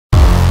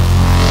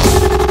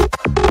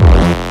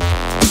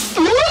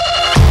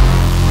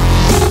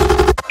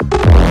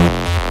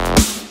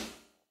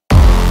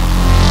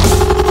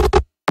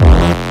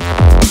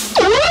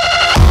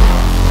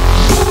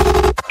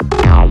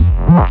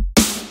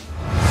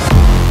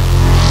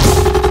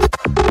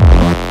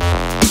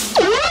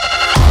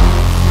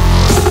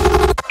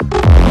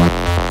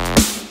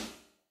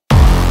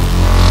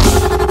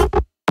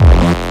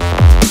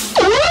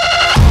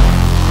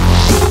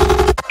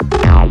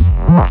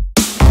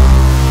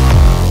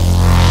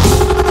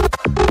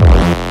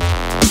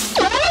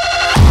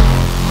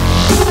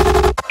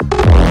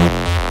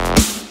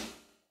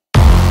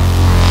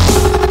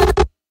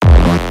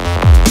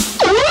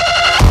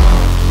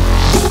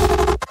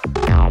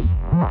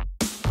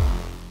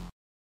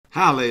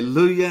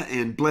Hallelujah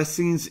and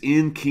blessings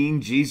in King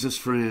Jesus,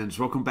 friends.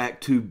 Welcome back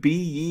to Be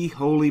Ye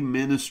Holy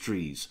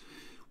Ministries,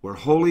 where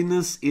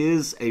holiness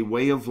is a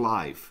way of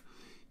life.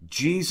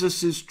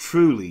 Jesus is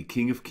truly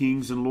King of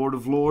Kings and Lord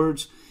of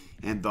Lords,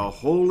 and the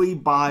Holy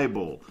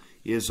Bible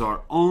is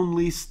our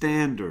only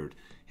standard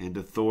and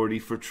authority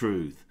for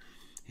truth.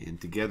 And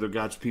together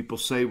God's people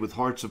say with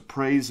hearts of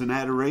praise and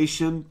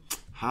adoration,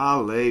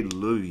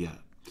 Hallelujah.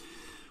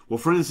 Well,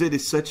 friends, it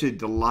is such a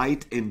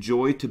delight and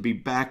joy to be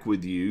back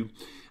with you.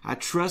 I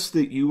trust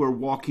that you are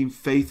walking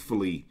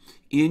faithfully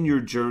in your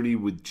journey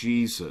with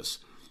Jesus,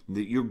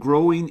 that you're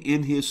growing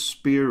in His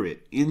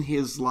Spirit, in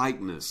His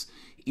likeness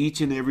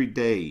each and every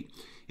day,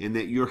 and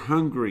that you're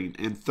hungering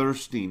and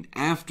thirsting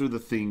after the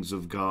things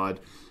of God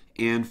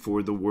and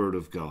for the Word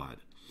of God.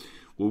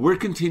 Well, we're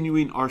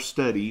continuing our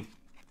study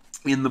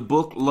in the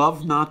book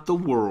Love Not the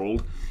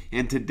World,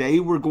 and today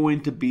we're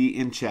going to be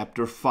in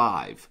chapter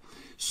 5.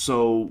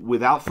 So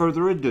without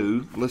further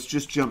ado, let's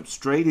just jump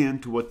straight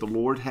into what the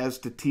Lord has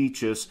to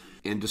teach us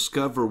and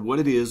discover what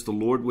it is the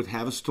Lord would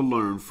have us to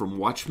learn from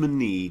Watchman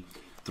Nee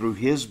through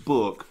his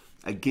book,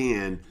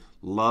 again,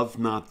 Love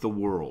Not the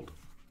World.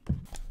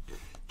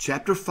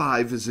 Chapter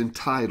 5 is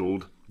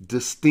entitled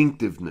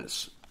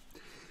Distinctiveness.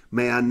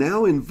 May I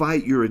now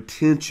invite your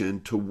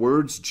attention to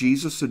words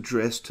Jesus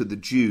addressed to the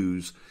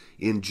Jews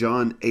in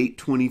John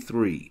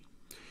 8:23.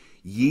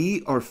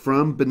 Ye are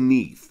from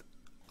beneath,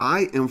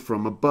 I am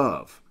from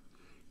above.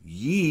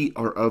 Ye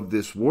are of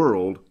this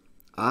world,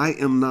 I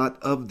am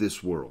not of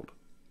this world.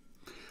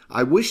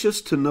 I wish us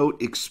to note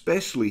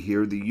especially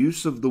here the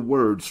use of the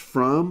words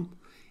from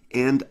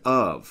and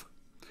of.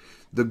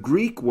 The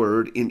Greek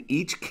word in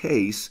each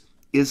case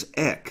is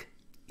ek,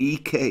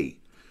 ek,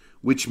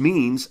 which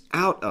means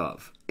out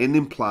of and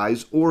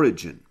implies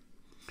origin.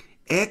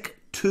 Ek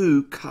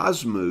to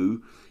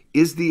kosmou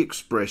is the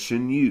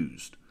expression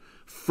used,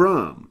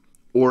 from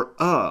or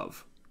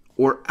of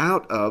or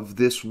out of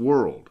this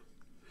world.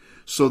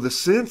 So the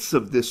sense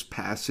of this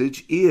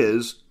passage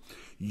is,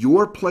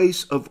 your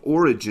place of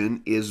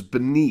origin is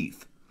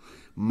beneath.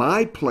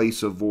 My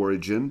place of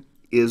origin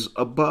is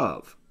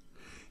above.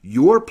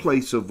 Your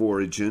place of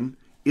origin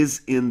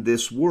is in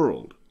this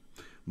world.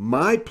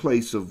 My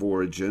place of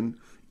origin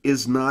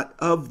is not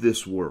of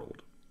this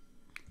world.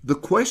 The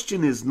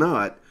question is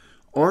not,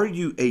 are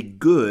you a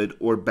good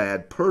or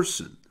bad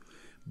person?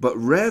 But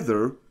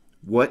rather,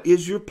 what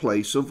is your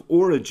place of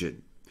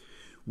origin?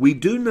 We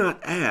do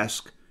not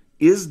ask,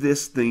 is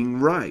this thing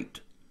right?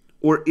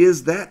 Or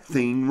is that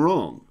thing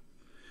wrong?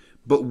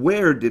 But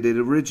where did it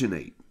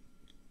originate?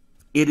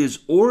 It is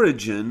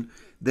origin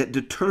that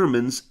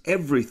determines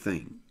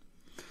everything.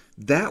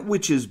 That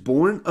which is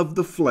born of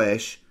the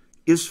flesh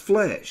is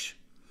flesh.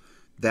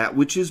 That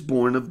which is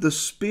born of the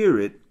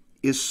Spirit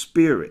is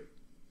spirit.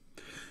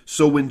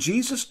 So when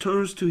Jesus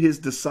turns to his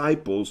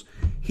disciples,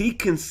 he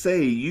can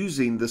say,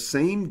 using the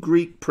same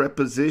Greek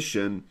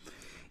preposition,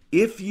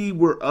 if ye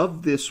were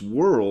of this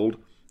world,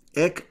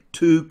 ek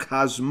to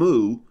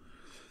kosmou,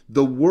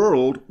 the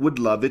world would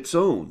love its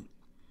own.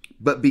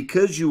 But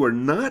because you are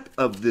not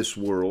of this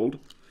world,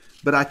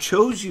 but I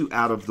chose you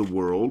out of the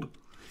world,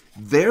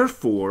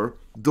 therefore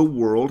the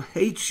world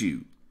hates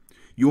you.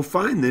 You'll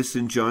find this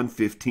in John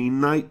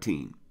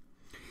 15:19.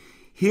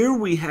 Here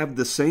we have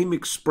the same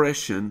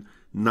expression,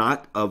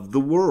 not of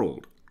the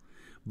world.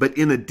 But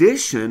in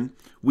addition,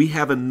 we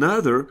have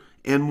another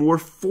and more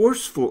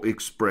forceful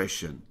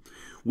expression,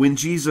 when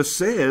Jesus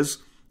says,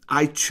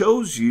 I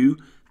chose you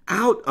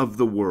out of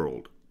the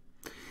world.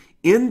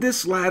 In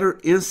this latter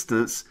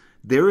instance,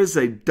 there is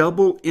a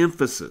double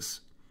emphasis.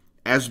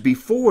 As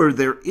before,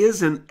 there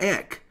is an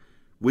ek,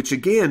 which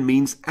again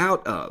means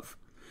out of.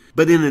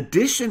 But in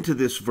addition to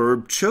this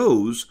verb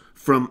chose,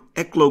 from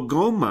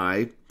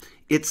eklogomai,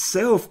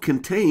 itself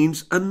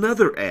contains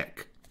another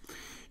ek.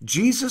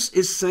 Jesus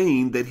is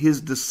saying that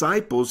his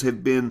disciples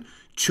have been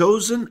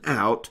chosen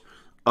out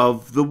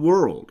of the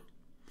world.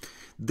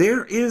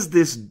 There is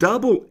this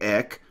double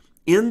ek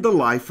in the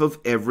life of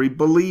every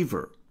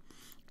believer.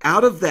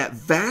 Out of that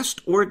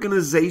vast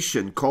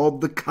organization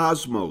called the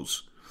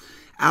cosmos,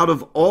 out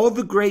of all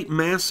the great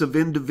mass of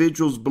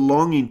individuals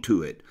belonging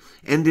to it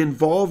and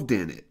involved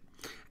in it,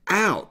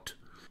 out,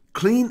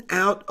 clean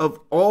out of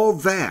all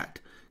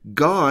that,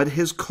 God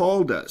has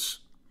called us.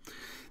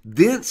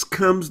 Thence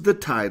comes the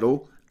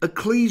title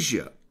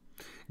ecclesia,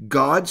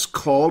 God's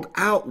called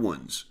out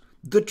ones,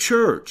 the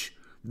church,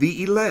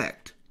 the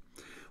elect.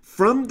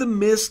 From the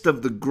midst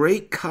of the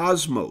great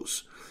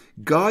cosmos,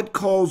 God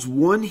calls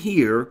one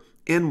here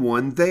and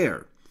one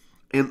there,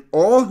 and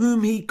all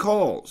whom he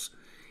calls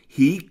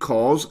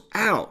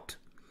out.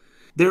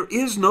 There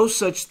is no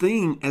such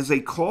thing as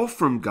a call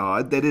from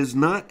God that is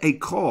not a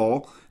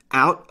call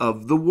out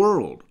of the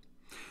world.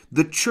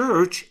 The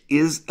church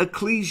is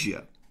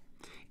ecclesia.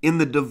 In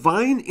the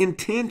divine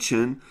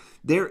intention,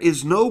 there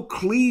is no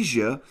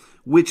ecclesia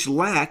which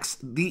lacks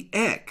the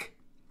ek.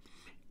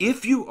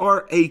 If you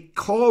are a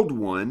called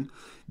one,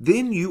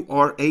 then you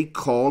are a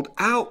called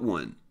out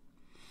one.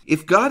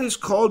 If God has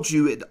called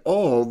you at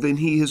all, then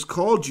he has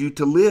called you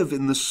to live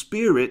in the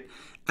Spirit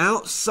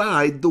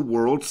outside the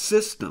world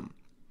system.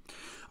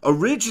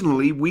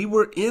 Originally, we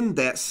were in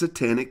that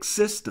satanic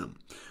system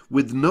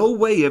with no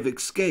way of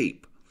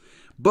escape,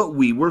 but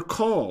we were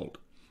called,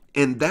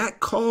 and that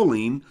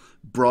calling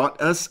brought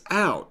us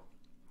out.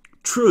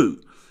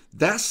 True,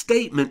 that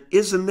statement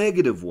is a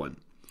negative one,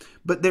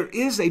 but there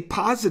is a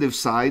positive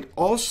side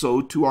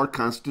also to our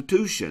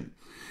Constitution.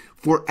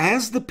 For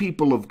as the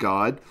people of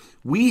God,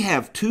 we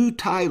have two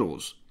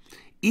titles,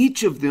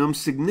 each of them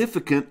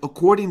significant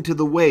according to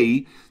the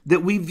way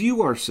that we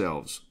view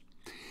ourselves.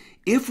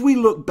 If we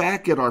look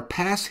back at our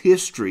past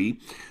history,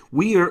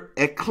 we are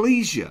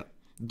ecclesia,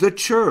 the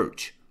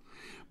church.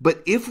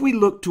 But if we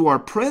look to our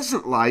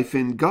present life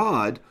in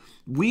God,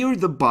 we are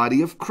the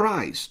body of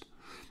Christ,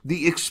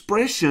 the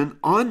expression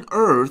on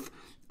earth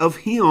of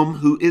Him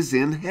who is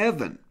in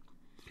heaven.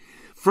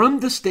 From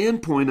the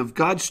standpoint of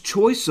God's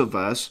choice of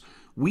us,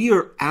 we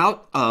are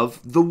out of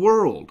the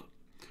world.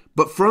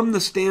 But from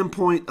the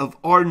standpoint of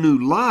our new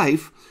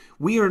life,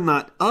 we are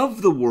not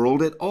of the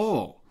world at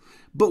all,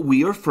 but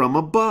we are from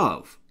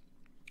above.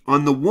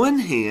 On the one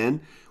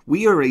hand,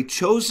 we are a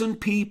chosen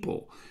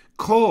people,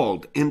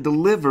 called and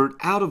delivered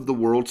out of the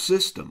world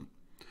system.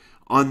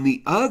 On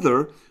the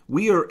other,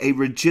 we are a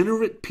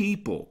regenerate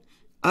people,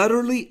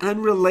 utterly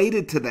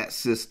unrelated to that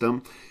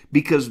system,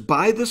 because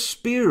by the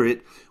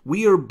Spirit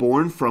we are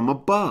born from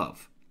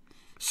above.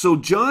 So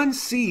John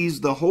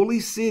sees the holy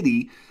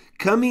city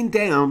coming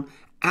down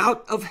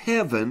out of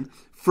heaven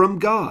from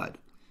God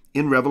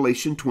in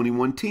Revelation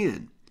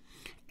 21:10.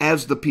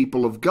 As the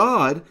people of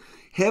God,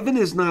 heaven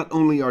is not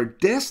only our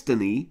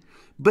destiny,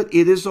 but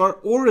it is our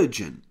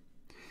origin.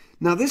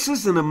 Now this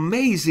is an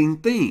amazing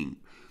thing,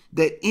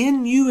 that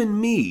in you and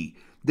me,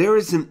 there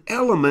is an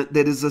element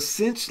that is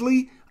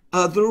essentially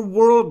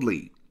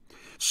otherworldly.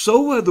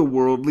 So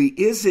otherworldly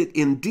is it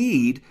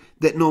indeed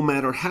that no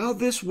matter how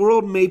this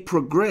world may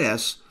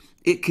progress,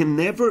 it can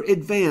never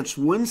advance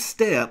one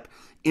step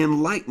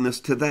in likeness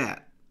to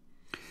that.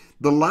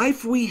 The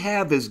life we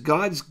have as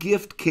God's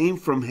gift came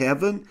from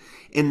heaven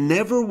and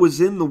never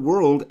was in the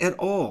world at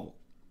all.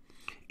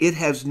 It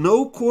has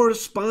no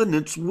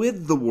correspondence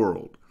with the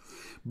world,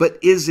 but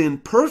is in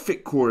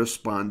perfect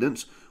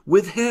correspondence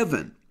with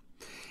heaven.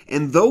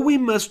 And though we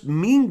must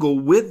mingle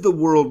with the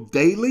world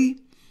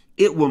daily,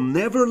 it will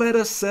never let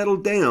us settle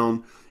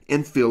down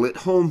and feel at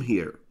home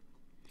here.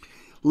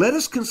 Let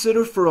us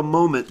consider for a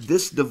moment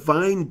this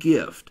divine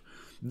gift,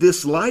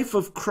 this life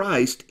of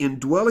Christ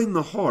indwelling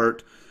the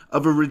heart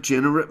of a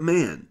regenerate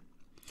man.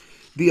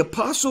 The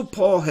Apostle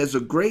Paul has a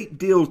great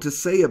deal to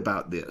say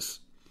about this.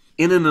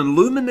 In an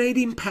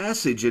illuminating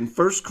passage in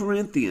 1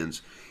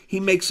 Corinthians, he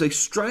makes a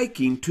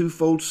striking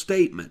twofold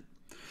statement.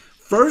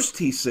 First,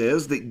 he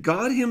says that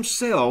God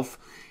himself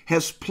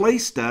has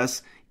placed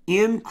us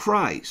in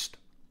Christ.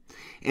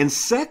 And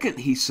second,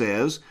 he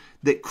says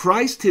that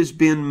Christ has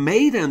been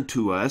made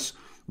unto us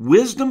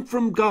wisdom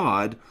from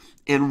God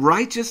and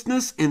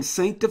righteousness and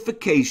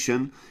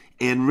sanctification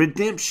and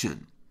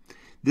redemption.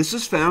 This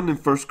is found in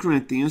 1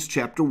 Corinthians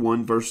chapter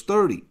 1, verse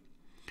 30.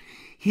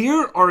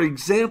 Here are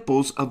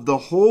examples of the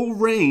whole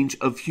range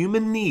of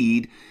human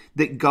need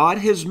that God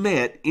has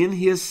met in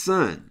his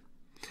Son.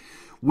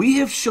 We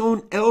have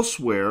shown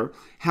elsewhere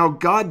how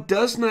God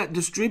does not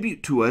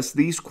distribute to us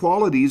these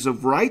qualities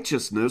of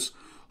righteousness,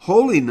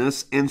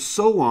 holiness, and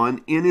so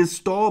on in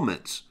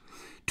installments,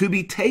 to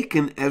be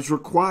taken as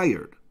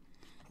required.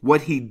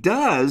 What he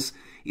does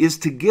is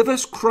to give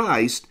us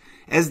Christ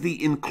as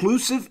the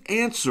inclusive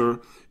answer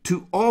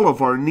to all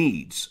of our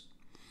needs.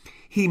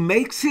 He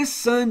makes his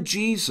Son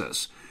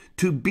Jesus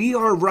to be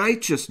our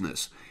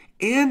righteousness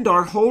and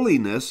our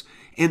holiness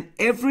and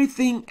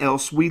everything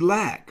else we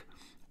lack,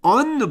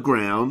 on the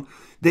ground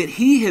that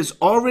he has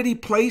already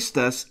placed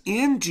us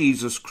in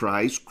Jesus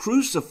Christ,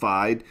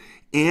 crucified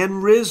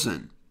and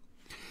risen.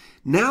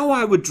 Now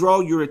I would draw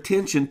your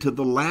attention to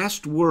the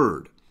last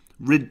word,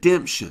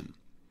 redemption.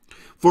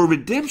 For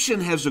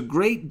redemption has a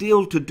great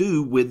deal to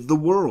do with the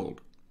world.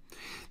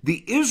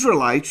 The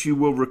Israelites, you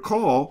will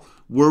recall,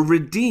 were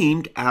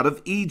redeemed out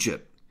of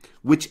Egypt,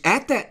 which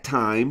at that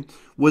time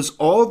was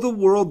all the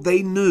world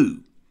they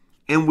knew,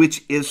 and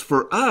which is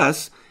for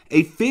us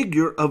a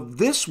figure of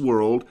this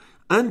world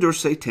under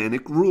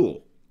satanic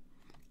rule.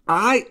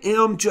 I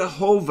am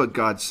Jehovah,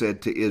 God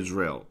said to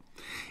Israel,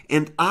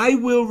 and I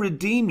will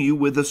redeem you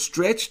with a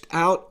stretched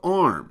out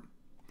arm.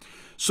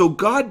 So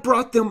God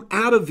brought them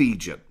out of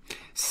Egypt,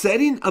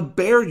 setting a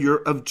barrier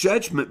of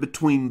judgment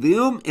between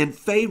them and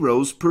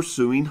Pharaoh's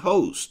pursuing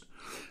host,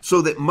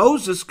 so that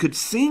Moses could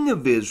sing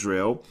of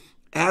Israel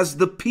as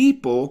the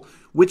people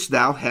which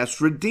thou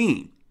hast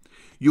redeemed.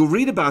 You'll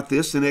read about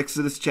this in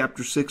Exodus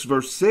chapter 6,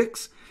 verse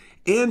 6,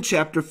 and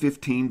chapter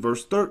 15,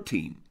 verse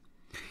 13.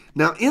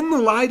 Now, in the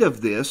light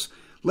of this,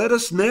 let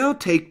us now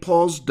take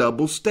Paul's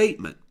double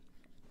statement.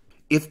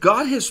 If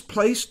God has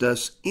placed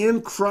us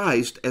in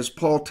Christ, as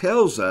Paul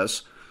tells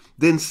us,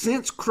 then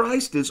since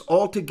Christ is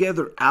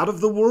altogether out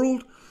of the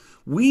world,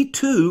 we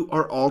too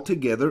are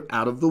altogether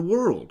out of the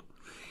world.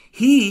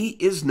 He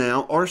is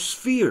now our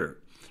sphere,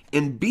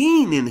 and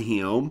being in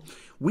him,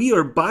 we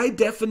are by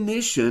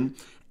definition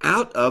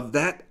out of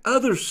that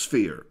other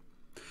sphere.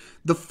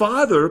 The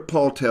Father,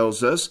 Paul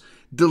tells us,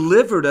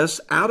 delivered us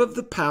out of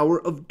the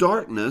power of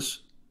darkness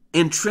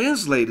and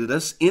translated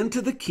us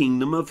into the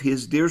kingdom of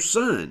his dear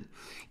Son,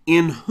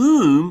 in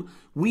whom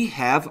we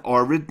have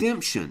our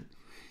redemption.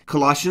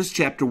 Colossians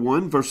chapter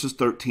 1, verses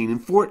 13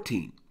 and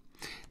 14.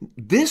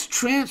 This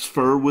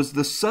transfer was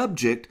the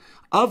subject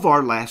of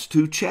our last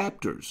two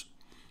chapters.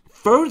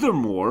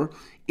 Furthermore,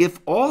 if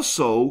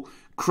also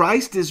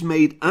Christ is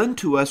made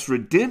unto us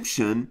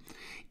redemption,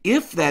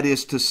 if that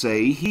is to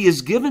say, he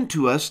is given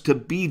to us to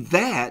be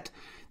that,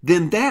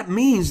 then that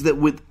means that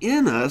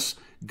within us,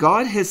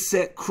 God has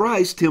set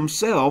Christ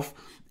himself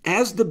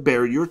as the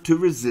barrier to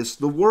resist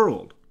the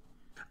world.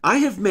 I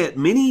have met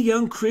many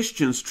young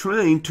Christians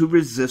trying to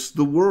resist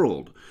the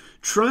world,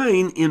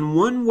 trying in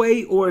one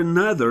way or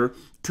another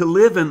to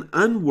live an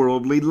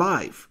unworldly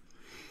life.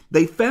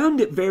 They found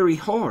it very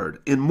hard,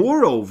 and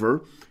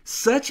moreover,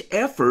 such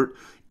effort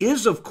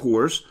is, of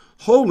course,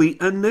 wholly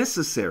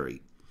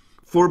unnecessary.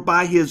 For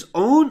by his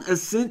own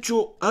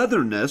essential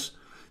otherness,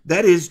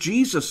 that is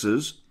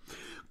Jesus's,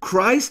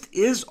 Christ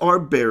is our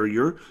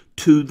barrier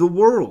to the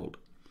world,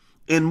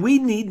 and we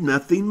need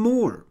nothing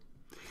more.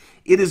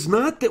 It is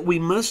not that we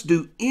must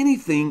do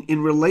anything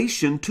in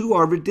relation to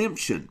our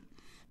redemption,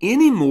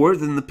 any more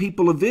than the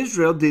people of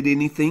Israel did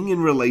anything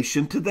in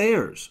relation to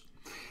theirs.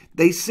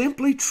 They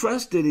simply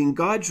trusted in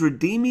God's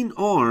redeeming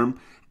arm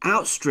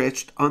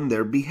outstretched on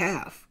their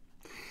behalf.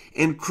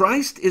 And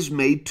Christ is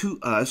made to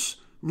us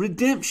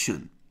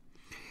redemption.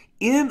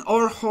 In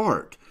our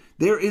heart,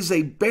 there is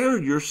a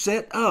barrier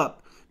set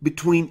up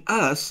between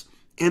us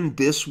and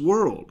this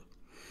world,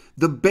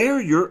 the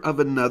barrier of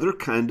another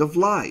kind of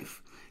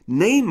life,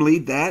 namely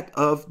that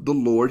of the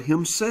Lord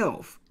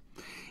himself.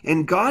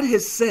 And God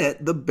has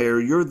set the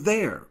barrier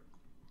there.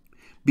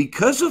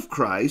 Because of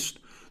Christ,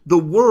 the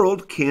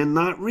world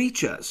cannot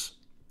reach us.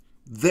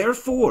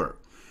 Therefore,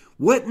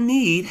 what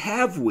need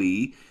have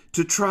we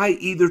to try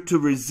either to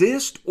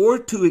resist or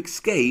to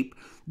escape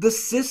the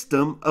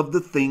system of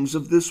the things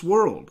of this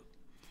world?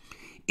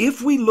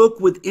 If we look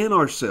within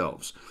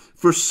ourselves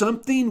for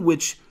something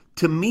which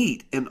to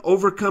meet and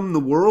overcome the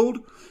world,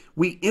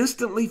 we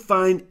instantly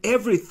find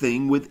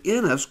everything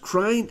within us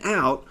crying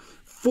out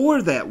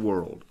for that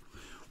world.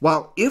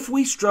 While if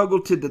we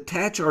struggle to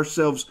detach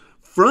ourselves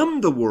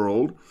from the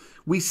world,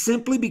 we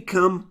simply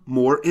become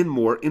more and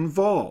more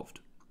involved.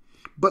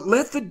 But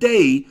let the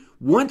day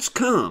once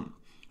come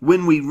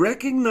when we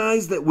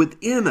recognize that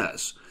within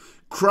us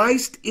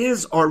Christ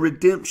is our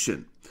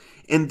redemption,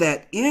 and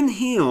that in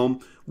him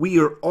we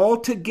are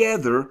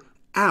altogether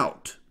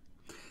out.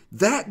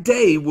 That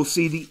day will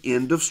see the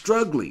end of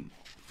struggling.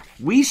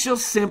 We shall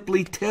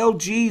simply tell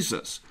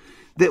Jesus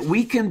that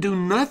we can do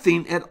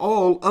nothing at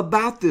all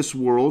about this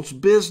world's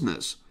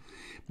business,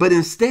 but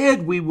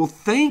instead we will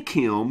thank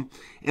him,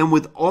 and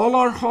with all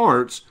our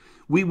hearts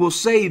we will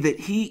say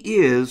that he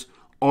is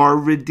our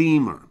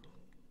Redeemer.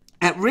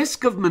 At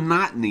risk of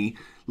monotony,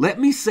 let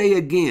me say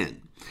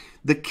again,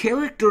 the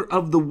character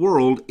of the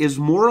world is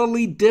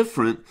morally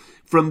different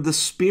from the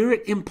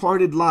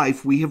Spirit-imparted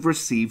life we have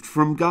received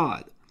from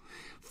God.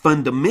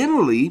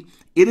 Fundamentally,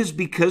 it is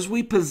because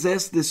we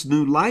possess this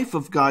new life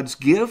of God's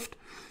gift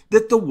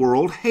that the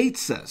world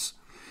hates us,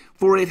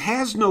 for it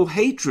has no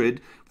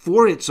hatred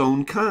for its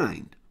own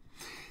kind.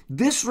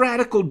 This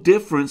radical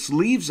difference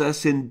leaves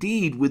us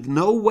indeed with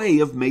no way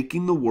of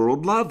making the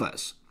world love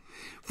us.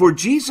 For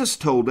Jesus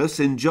told us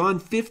in John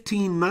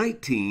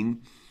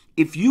 15:19,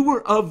 if you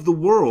were of the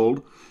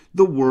world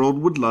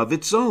would love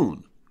its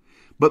own.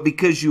 But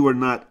because you are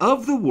not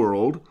of the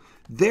world,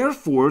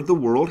 therefore the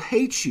world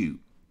hates you.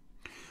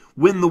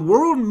 When the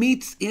world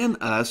meets in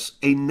us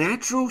a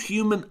natural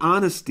human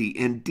honesty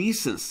and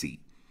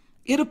decency,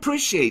 it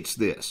appreciates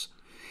this,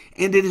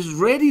 and it is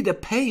ready to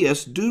pay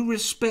us due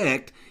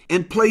respect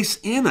and place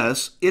in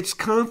us its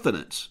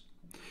confidence.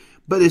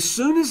 But as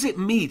soon as it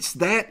meets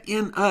that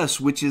in us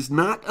which is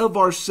not of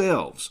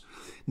ourselves,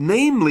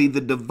 namely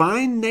the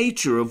divine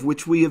nature of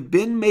which we have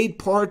been made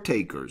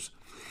partakers,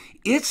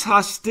 its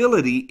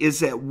hostility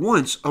is at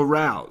once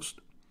aroused.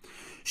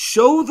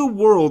 Show the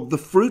world the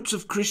fruits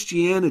of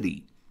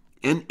Christianity,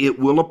 and it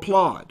will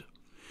applaud.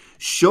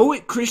 Show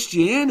it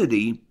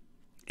Christianity,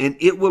 and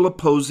it will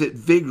oppose it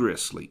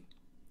vigorously.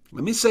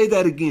 Let me say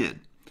that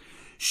again.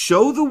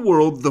 Show the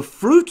world the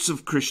fruits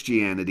of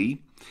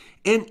Christianity,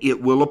 and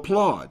it will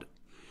applaud.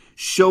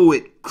 Show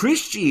it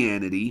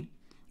Christianity,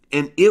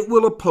 and it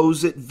will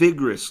oppose it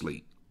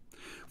vigorously.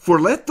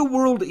 For let the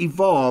world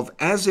evolve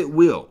as it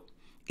will,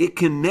 it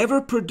can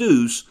never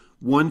produce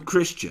one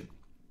Christian.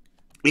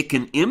 It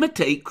can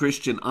imitate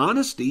Christian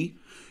honesty,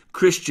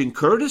 Christian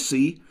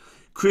courtesy,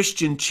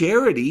 Christian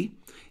charity,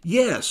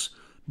 yes,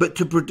 but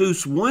to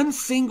produce one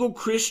single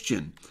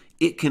Christian,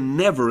 it can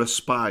never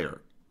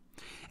aspire.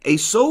 A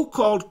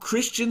so-called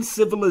Christian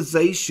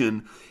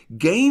civilization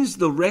gains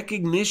the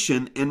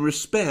recognition and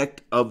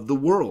respect of the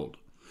world.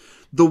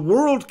 The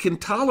world can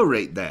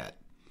tolerate that.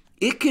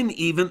 It can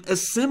even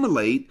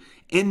assimilate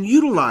and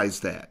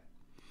utilize that.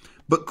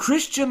 But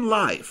Christian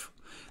life,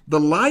 The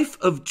life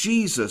of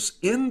Jesus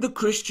in the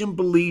Christian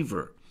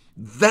believer,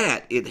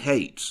 that it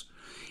hates.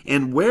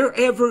 And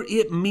wherever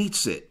it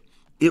meets it,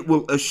 it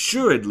will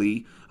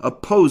assuredly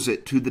oppose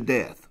it to the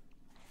death.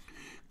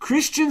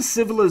 Christian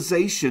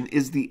civilization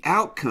is the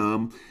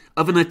outcome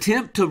of an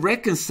attempt to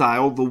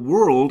reconcile the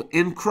world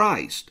and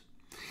Christ.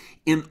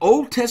 In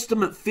Old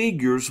Testament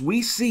figures,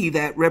 we see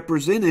that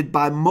represented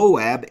by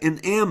Moab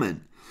and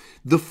Ammon,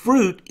 the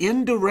fruit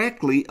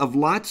indirectly of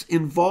Lot's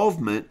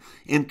involvement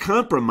and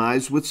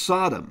compromise with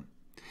Sodom.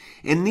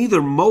 And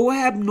neither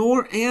Moab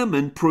nor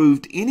Ammon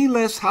proved any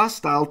less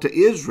hostile to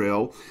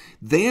Israel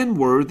than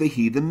were the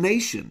heathen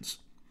nations.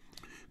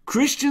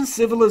 Christian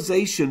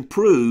civilization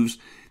proves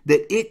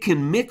that it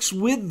can mix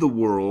with the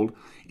world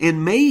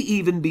and may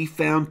even be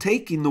found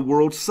taking the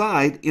world's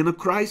side in a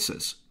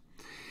crisis.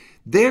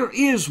 There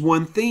is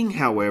one thing,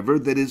 however,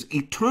 that is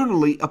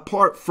eternally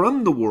apart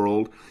from the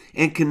world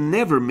and can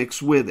never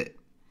mix with it,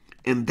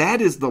 and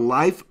that is the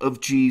life of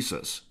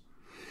Jesus.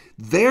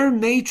 Their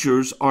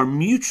natures are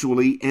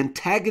mutually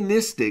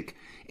antagonistic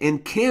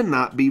and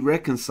cannot be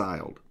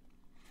reconciled.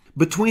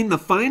 Between the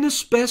finest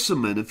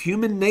specimen of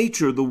human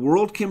nature the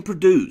world can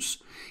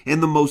produce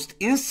and the most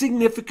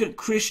insignificant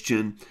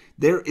Christian,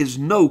 there is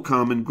no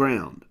common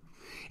ground,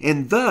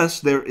 and thus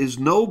there is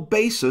no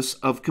basis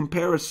of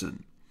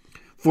comparison.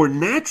 For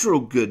natural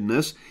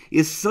goodness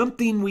is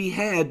something we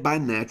had by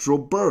natural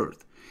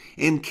birth,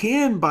 and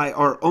can by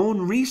our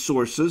own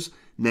resources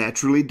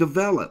naturally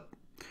develop.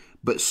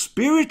 But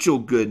spiritual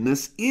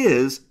goodness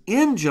is,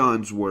 in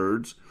John's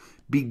words,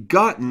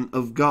 begotten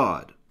of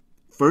God.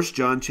 1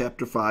 John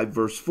chapter 5,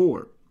 verse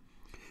 4.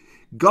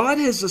 God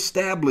has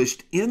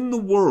established in the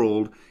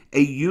world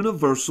a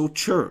universal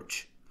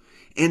church,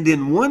 and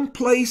in one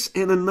place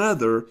and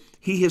another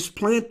he has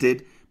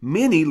planted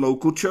many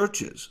local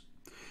churches.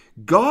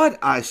 God,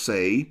 I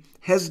say,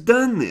 has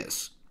done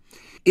this.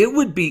 It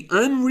would be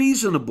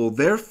unreasonable,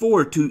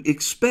 therefore, to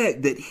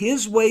expect that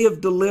his way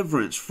of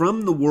deliverance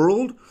from the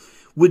world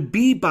would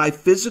be by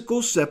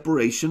physical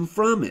separation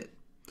from it.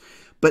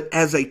 But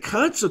as a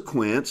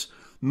consequence,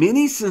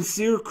 many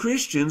sincere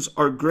Christians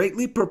are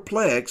greatly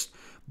perplexed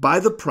by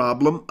the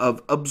problem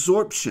of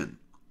absorption.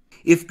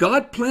 If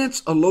God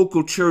plants a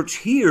local church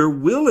here,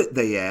 will it,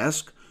 they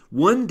ask,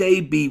 one day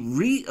be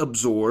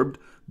reabsorbed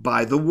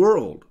by the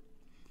world?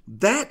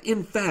 That,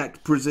 in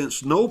fact,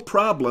 presents no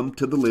problem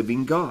to the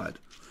living God.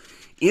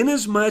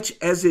 Inasmuch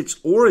as its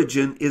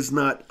origin is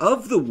not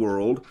of the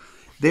world,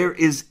 there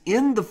is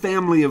in the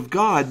family of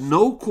God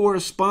no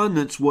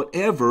correspondence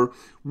whatever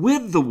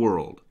with the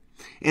world,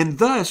 and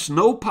thus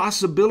no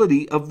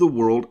possibility of the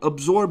world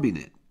absorbing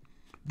it.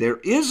 There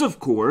is, of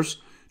course,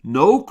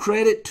 no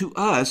credit to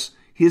us,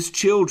 his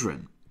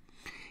children.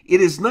 It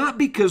is not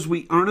because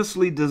we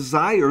earnestly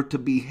desire to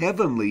be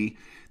heavenly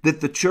that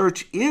the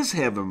church is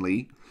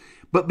heavenly,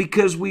 but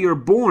because we are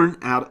born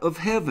out of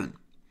heaven.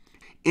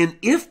 And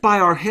if by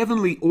our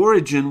heavenly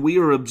origin we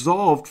are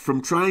absolved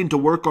from trying to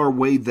work our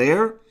way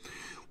there,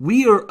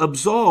 we are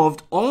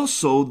absolved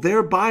also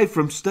thereby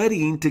from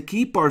studying to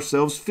keep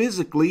ourselves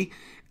physically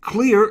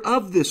clear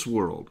of this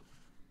world.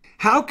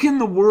 How can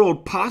the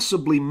world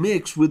possibly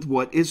mix with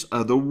what is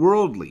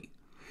otherworldly?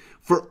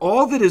 For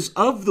all that is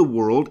of the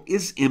world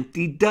is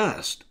empty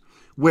dust,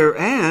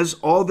 whereas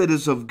all that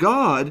is of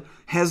God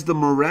has the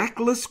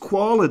miraculous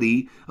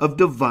quality of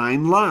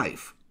divine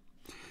life.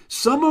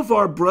 Some of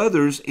our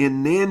brothers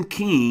in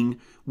Nanking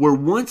were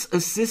once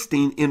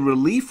assisting in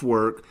relief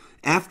work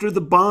after the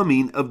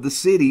bombing of the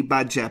city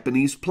by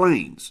Japanese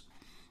planes.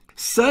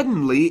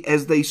 Suddenly,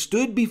 as they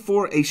stood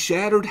before a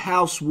shattered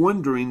house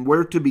wondering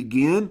where to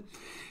begin,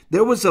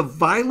 there was a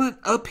violent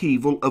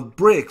upheaval of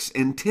bricks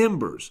and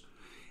timbers,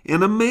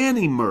 and a man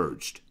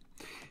emerged.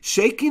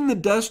 Shaking the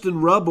dust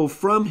and rubble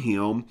from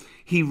him,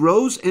 he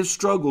rose and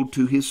struggled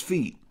to his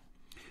feet.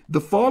 The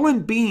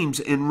fallen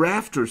beams and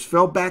rafters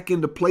fell back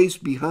into place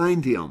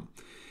behind him,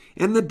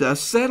 and the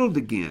dust settled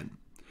again.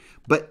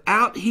 But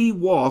out he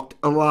walked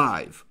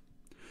alive.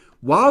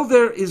 While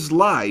there is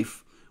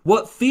life,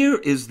 what fear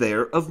is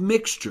there of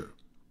mixture?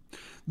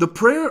 The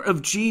prayer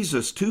of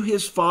Jesus to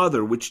his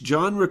Father, which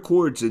John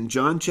records in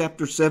John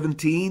chapter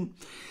 17,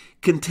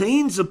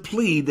 contains a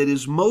plea that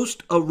is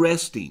most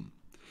arresting.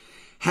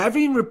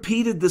 Having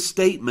repeated the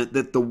statement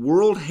that the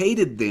world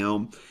hated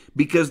them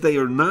because they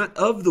are not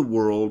of the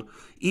world,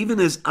 even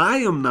as I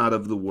am not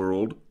of the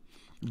world,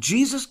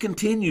 Jesus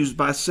continues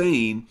by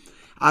saying,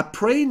 I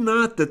pray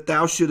not that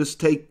thou shouldest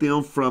take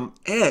them from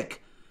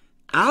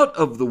out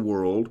of the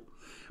world,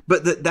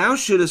 but that thou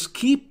shouldest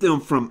keep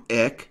them from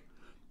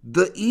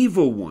the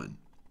evil one.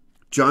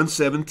 John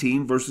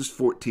 17, verses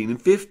 14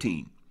 and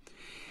 15.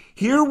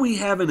 Here we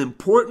have an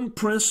important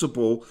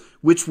principle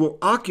which will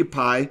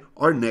occupy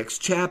our next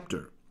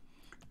chapter.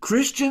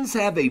 Christians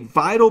have a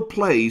vital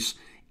place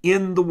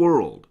in the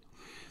world.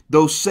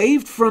 Though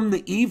saved from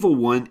the evil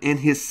one and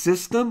his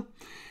system,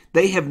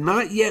 they have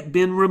not yet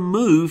been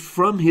removed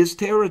from his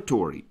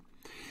territory.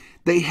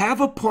 They have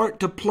a part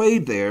to play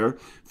there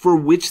for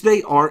which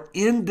they are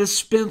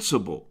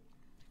indispensable.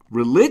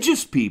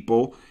 Religious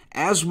people,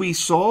 as we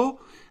saw,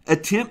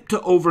 attempt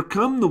to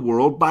overcome the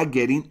world by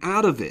getting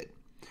out of it.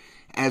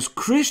 As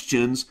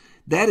Christians,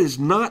 that is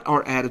not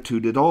our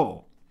attitude at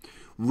all.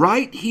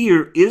 Right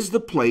here is the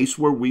place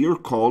where we are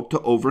called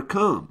to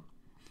overcome.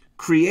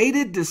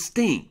 Created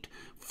distinct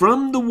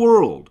from the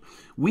world,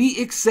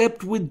 we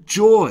accept with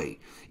joy,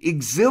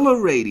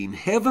 exhilarating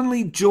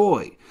heavenly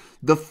joy,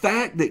 the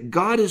fact that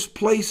God has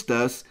placed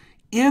us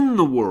in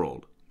the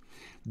world.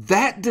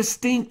 That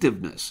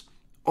distinctiveness,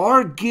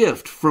 our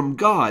gift from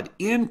God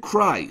in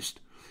Christ,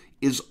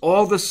 is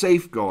all the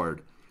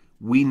safeguard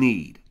we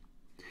need.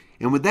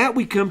 And with that,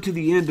 we come to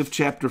the end of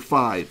chapter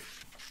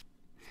 5.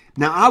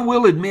 Now, I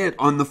will admit,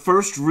 on the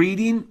first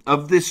reading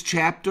of this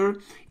chapter,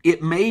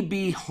 it may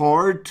be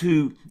hard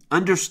to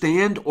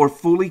understand or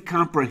fully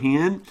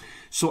comprehend.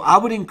 So I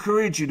would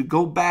encourage you to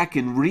go back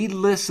and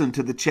re-listen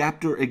to the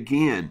chapter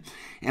again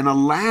and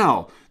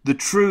allow the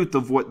truth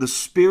of what the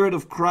Spirit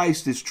of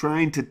Christ is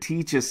trying to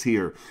teach us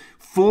here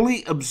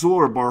fully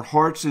absorb our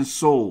hearts and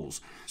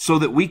souls so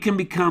that we can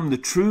become the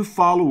true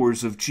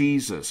followers of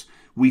Jesus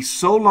we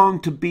so long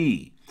to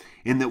be,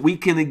 and that we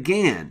can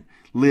again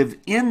live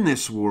in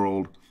this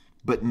world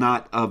but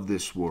not of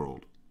this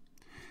world.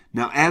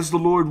 Now, as the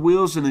Lord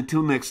wills, and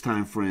until next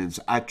time, friends,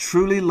 I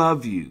truly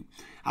love you.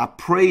 I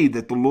pray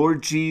that the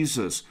Lord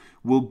Jesus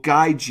will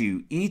guide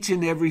you each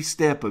and every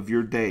step of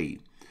your day,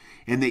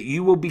 and that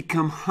you will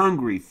become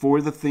hungry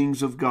for the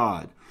things of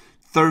God,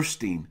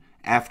 thirsting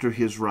after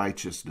His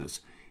righteousness,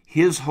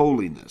 His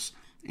holiness,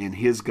 and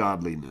His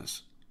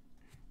godliness.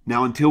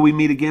 Now, until we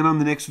meet again on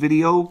the next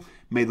video,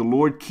 may the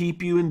Lord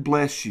keep you and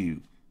bless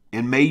you,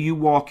 and may you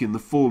walk in the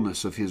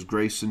fullness of His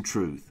grace and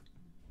truth.